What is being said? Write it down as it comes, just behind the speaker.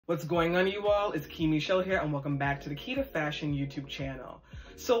What's going on, you all? It's Key Michelle here, and welcome back to the Key to Fashion YouTube channel.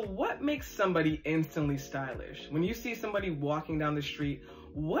 So what makes somebody instantly stylish? When you see somebody walking down the street,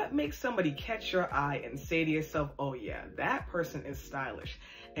 what makes somebody catch your eye and say to yourself, oh yeah, that person is stylish,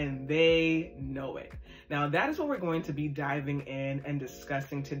 and they know it? Now that is what we're going to be diving in and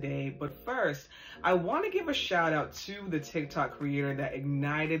discussing today. But first, I want to give a shout out to the TikTok creator that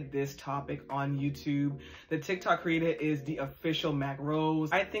ignited this topic on YouTube. The TikTok creator is the official Mac Rose.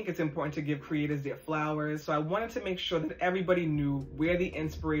 I think it's important to give creators their flowers, so I wanted to make sure that everybody knew where the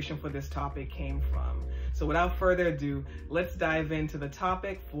inspiration for this topic came from. So without further ado, let's dive into the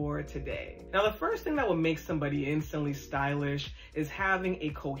topic for today. Now, the first thing that will make somebody instantly stylish is having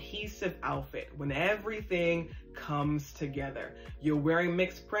a cohesive outfit. When everything comes together. You're wearing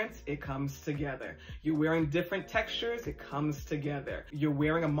mixed prints, it comes together. You're wearing different textures, it comes together. You're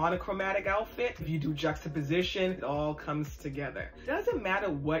wearing a monochromatic outfit, if you do juxtaposition, it all comes together. It doesn't matter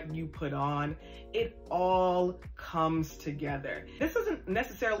what you put on, it all comes together. This doesn't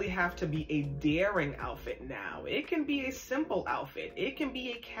necessarily have to be a daring outfit now. It can be a simple outfit. It can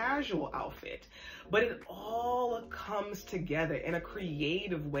be a casual outfit. But it all comes together in a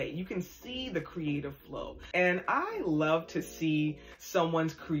creative way. You can see the creative flow. And I love to see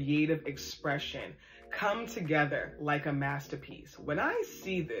someone's creative expression come together like a masterpiece. When I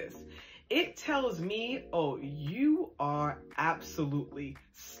see this, it tells me, oh, you are absolutely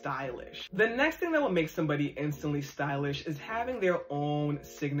stylish. The next thing that will make somebody instantly stylish is having their own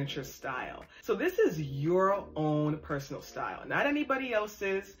signature style. So this is your own personal style, not anybody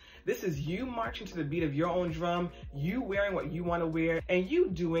else's. This is you marching to the beat of your own drum, you wearing what you want to wear, and you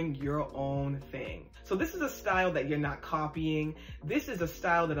doing your own thing. So this is a style that you're not copying. This is a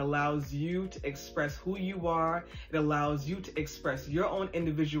style that allows you to express who you are. It allows you to express your own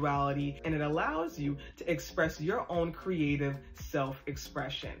individuality, and it allows you to express your own creative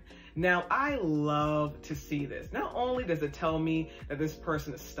self-expression. Now, I love to see this. Not only does it tell me that this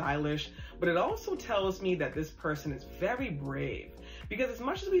person is stylish, but it also tells me that this person is very brave. Because as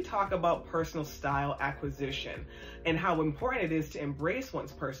much as we talk about personal style acquisition and how important it is to embrace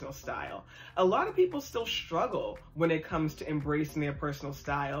one's personal style, a lot of people still struggle when it comes to embracing their personal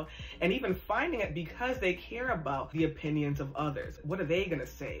style and even finding it because they care about the opinions of others. What are they gonna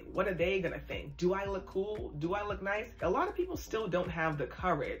say? What are they gonna think? Do I look cool? Do I look nice? A lot of people still don't have the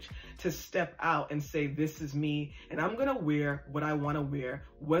courage to step out and say, this is me, and I'm gonna wear what I wanna wear,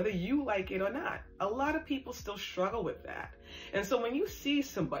 whether you like it or not. A lot of people still struggle with that. And so when you see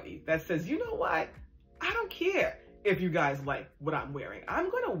somebody that says, you know what, I don't care if you guys like what I'm wearing. I'm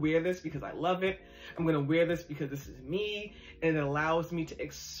gonna wear this because I love it. I'm gonna wear this because this is me, and it allows me to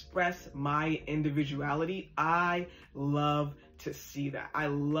express my individuality. I love to see that. I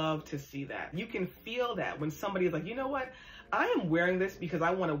love to see that. You can feel that when somebody is like, you know what, I am wearing this because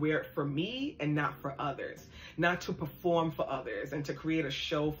I want to wear it for me and not for others, not to perform for others and to create a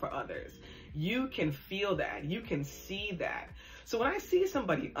show for others. You can feel that. You can see that. So when I see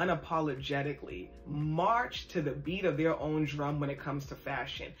somebody unapologetically march to the beat of their own drum when it comes to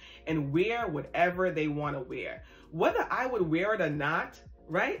fashion and wear whatever they want to wear, whether I would wear it or not,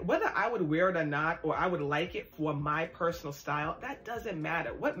 right? Whether I would wear it or not, or I would like it for my personal style, that doesn't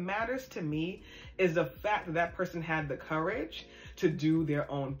matter. What matters to me is the fact that that person had the courage to do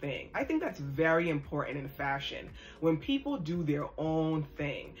their own thing. I think that's very important in fashion. When people do their own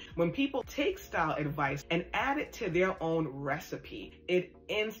thing, when people take style advice and add it to their own recipe, it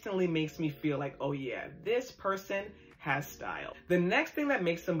instantly makes me feel like, oh yeah, this person has style. The next thing that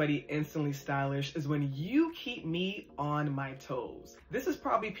makes somebody instantly stylish is when you keep me on my toes. This is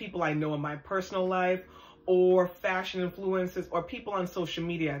probably people I know in my personal life, or fashion influencers, or people on social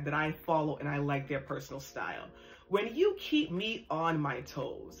media that I follow and I like their personal style. When you keep me on my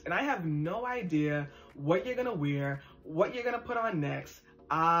toes and I have no idea what you're gonna wear, what you're gonna put on next,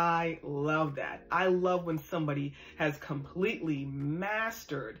 I love that. I love when somebody has completely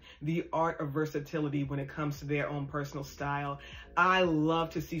mastered the art of versatility when it comes to their own personal style. I love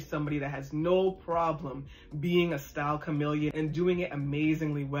to see somebody that has no problem being a style chameleon and doing it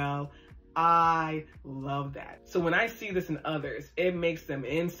amazingly well. I love that. So when I see this in others, it makes them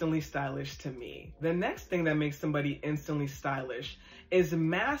instantly stylish to me. The next thing that makes somebody instantly stylish is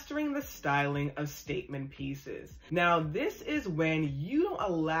mastering the styling of statement pieces. Now, this is when you don't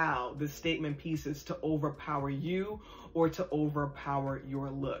allow the statement pieces to overpower you or to overpower your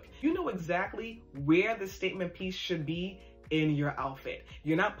look. You know exactly where the statement piece should be in your outfit.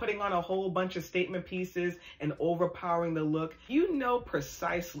 You're not putting on a whole bunch of statement pieces and overpowering the look. You know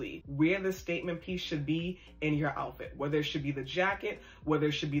precisely where the statement piece should be in your outfit, whether it should be the jacket, whether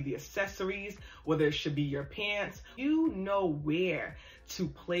it should be the accessories, whether it should be your pants. You know where to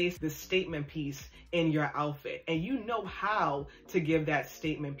place the statement piece in your outfit, and you know how to give that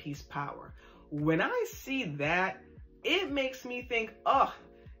statement piece power. When I see that, it makes me think, oh,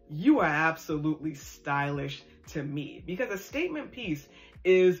 you are absolutely stylish to me, because a statement piece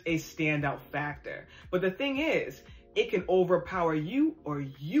is a standout factor. But the thing is, it can overpower you, or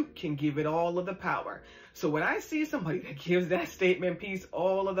you can give it all of the power. So when I see somebody that gives that statement piece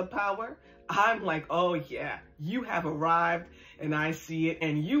all of the power, I'm like, oh yeah, you have arrived, and I see it,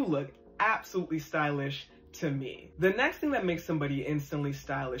 and you look absolutely stylish to me. The next thing that makes somebody instantly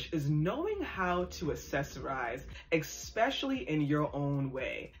stylish is knowing how to accessorize, especially in your own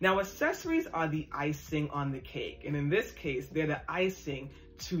way. Now, accessories are the icing on the cake, and in this case, they're the icing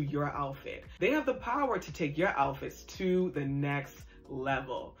to your outfit. They have the power to take your outfits to the next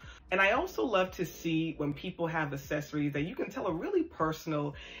level. And I also love to see when people have accessories that you can tell are really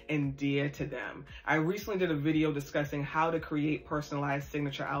personal and dear to them. I recently did a video discussing how to create personalized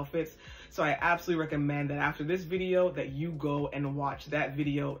signature outfits, so I absolutely recommend that after this video that you go and watch that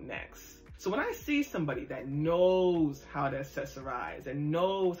video next. So when I see somebody that knows how to accessorize and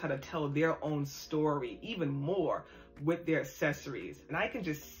knows how to tell their own story even more with their accessories, and I can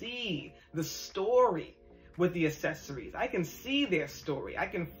just see the story with the accessories. I can see their story. I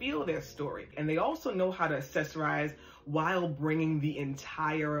can feel their story. And they also know how to accessorize while bringing the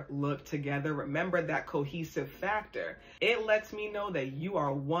entire look together. Remember that cohesive factor. It lets me know that you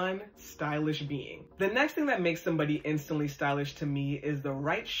are one stylish being. The next thing that makes somebody instantly stylish to me is the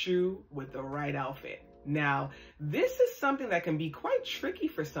right shoe with the right outfit. Now, this is something that can be quite tricky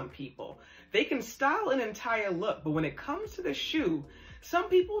for some people. They can style an entire look, but when it comes to the shoe, some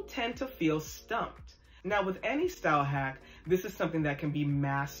people tend to feel stumped. Now, with any style hack, this is something that can be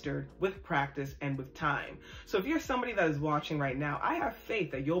mastered with practice and with time. So if you're somebody that is watching right now, I have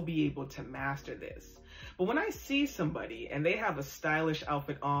faith that you'll be able to master this. But when I see somebody and they have a stylish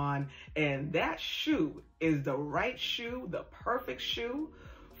outfit on and that shoe is the right shoe, the perfect shoe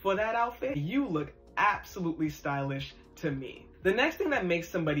for that outfit, you look absolutely stylish to me. The next thing that makes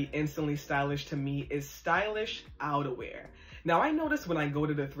somebody instantly stylish to me is stylish outerwear. Now, I notice when I go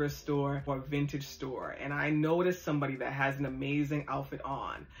to the thrift store or vintage store and I notice somebody that has an amazing outfit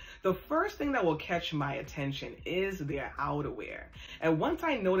on, the first thing that will catch my attention is their outerwear. And once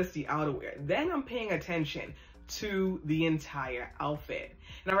I notice the outerwear, then I'm paying attention to the entire outfit.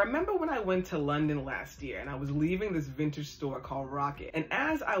 And I remember when I went to London last year and I was leaving this vintage store called Rocket. And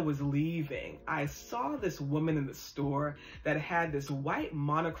as I was leaving, I saw this woman in the store that had this white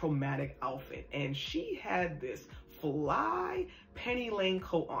monochromatic outfit, and she had this fly penny lane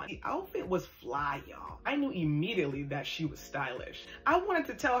coat on. The outfit was fly, y'all. I knew immediately that she was stylish. I wanted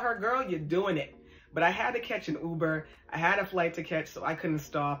to tell her, girl, you're doing it. But I had to catch an Uber. I had a flight to catch, so I couldn't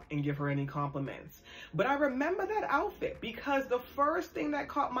stop and give her any compliments. But I remember that outfit because the first thing that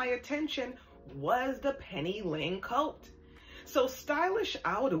caught my attention was the penny lane coat. So stylish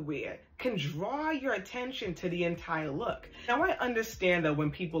outerwear can draw your attention to the entire look. Now, I understand that when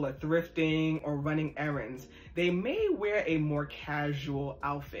people are thrifting or running errands, they may wear a more casual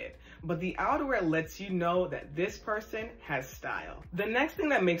outfit, but the outerwear lets you know that this person has style. The next thing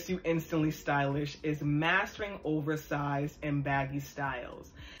that makes you instantly stylish is mastering oversized and baggy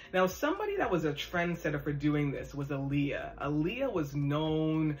styles. Now, somebody that was a trendsetter for doing this was Aaliyah. Aaliyah was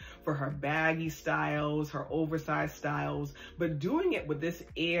known for her baggy styles, her oversized styles, but doing it with this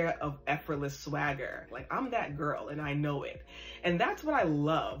air of effortless swagger. Like, I'm that girl and I know it. And that's what I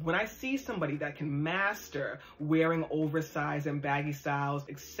love when I see somebody that can master wearing oversized and baggy styles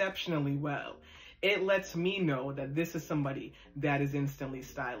exceptionally well. It lets me know that this is somebody that is instantly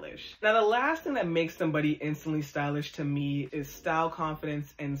stylish. Now, the last thing that makes somebody instantly stylish to me is style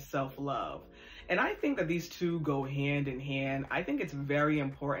confidence and self-love. And I think that these two go hand in hand. I think it's very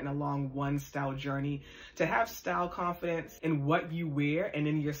important along one style journey to have style confidence in what you wear and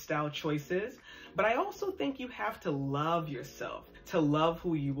in your style choices. But I also think you have to love yourself, to love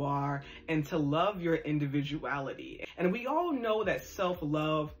who you are, and to love your individuality. And we all know that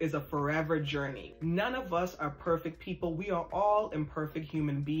self-love is a forever journey. None of us are perfect people. We are all imperfect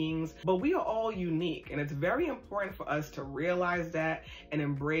human beings, but we are all unique. And it's very important for us to realize that and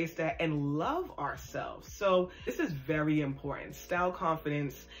embrace that and love ourselves. So this is very important. Style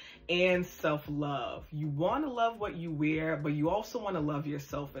confidence and self-love. You want to love what you wear, but you also want to love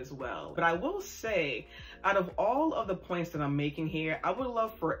yourself as well. But I will say, out of all of the points that I'm making here, I would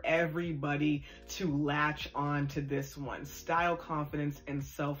love for everybody to latch on to this one: style, confidence, and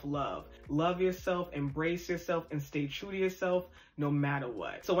self-love. Love yourself, embrace yourself, and stay true to yourself no matter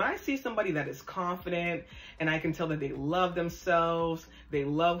what. So when I see somebody that is confident and I can tell that they love themselves, they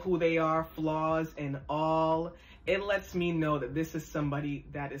love who they are, flaws and all, it lets me know that this is somebody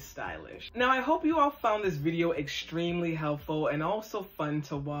that is stylish. Now, I hope you all found this video extremely helpful and also fun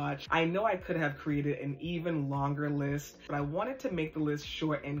to watch. I know I could have created an even longer list, but I wanted to make the list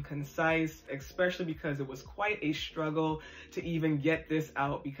short and concise, especially because it was quite a struggle to even get this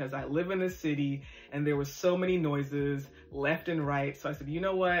out because I live in the city and there were so many noises left and right. So I said, you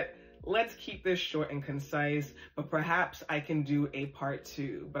know what? Let's keep this short and concise, but perhaps I can do a part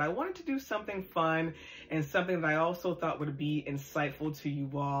 2. But I wanted to do something fun and something that I also thought would be insightful to you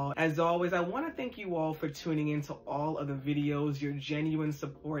all. As always, I want to thank you all for tuning into all of the videos. Your genuine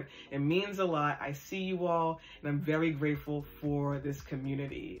support, it means a lot. I see you all and I'm very grateful for this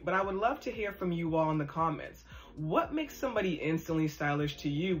community. But I would love to hear from you all in the comments. What makes somebody instantly stylish to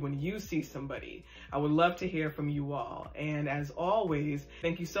you when you see somebody? I would love to hear from you all. And as always,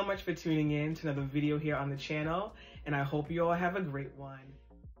 thank you so much for tuning in to another video here on the channel, and I hope you all have a great one.